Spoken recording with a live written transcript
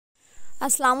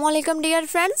Assalamualaikum dear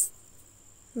friends.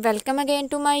 Welcome again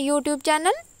to my YouTube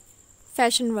channel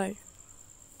Fashion World.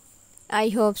 I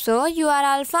hope so you are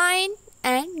all fine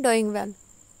and doing well.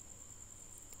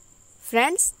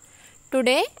 Friends,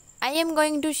 today I am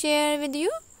going to share with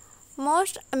you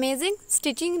most amazing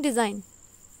stitching design.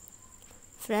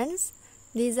 Friends,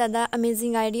 these are the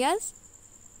amazing ideas.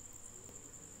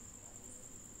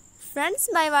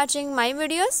 Friends, by watching my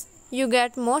videos, you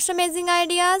get most amazing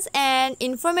ideas and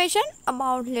information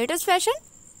about latest fashion.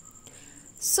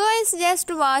 So I suggest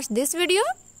to watch this video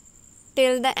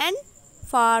till the end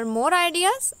for more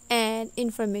ideas and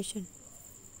information.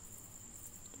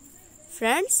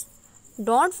 Friends,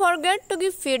 don't forget to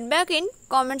give feedback in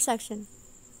comment section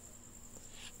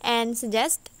and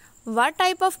suggest what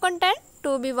type of content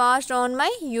to be watched on my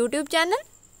YouTube channel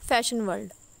Fashion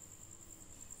World.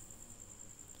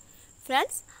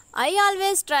 Friends, I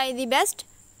always try the best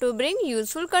to bring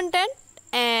useful content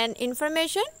and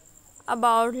information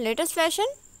about latest fashion.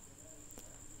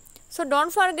 So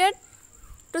don't forget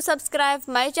to subscribe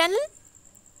my channel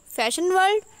Fashion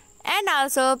World and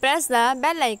also press the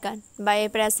bell icon. By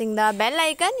pressing the bell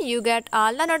icon, you get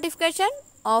all the notification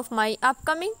of my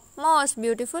upcoming most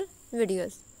beautiful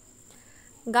videos.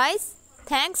 Guys,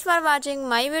 thanks for watching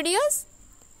my videos.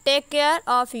 Take care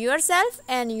of yourself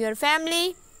and your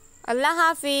family. Allah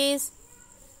Hafiz.